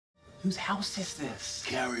Whose house is this?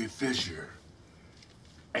 Carrie Fisher.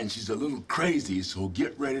 And she's a little crazy, so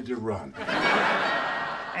get ready to run.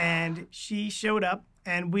 And she showed up,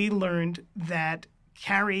 and we learned that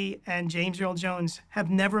Carrie and James Earl Jones have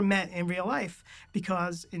never met in real life,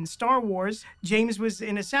 because in Star Wars, James was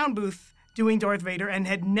in a sound booth doing Darth Vader and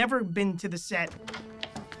had never been to the set.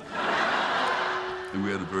 And we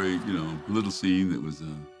had a very, little scene that was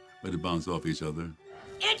ready to bounce off each other.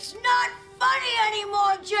 It's not funny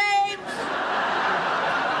anymore, James!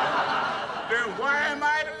 Then why am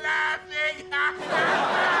I laughing?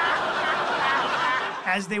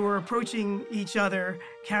 As they were approaching each other,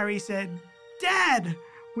 Carrie said, "Dad!"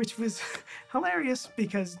 which was hilarious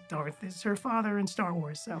because Darth is her father in Star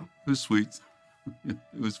Wars, so. It was sweet. It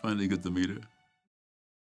was finally good to meet her.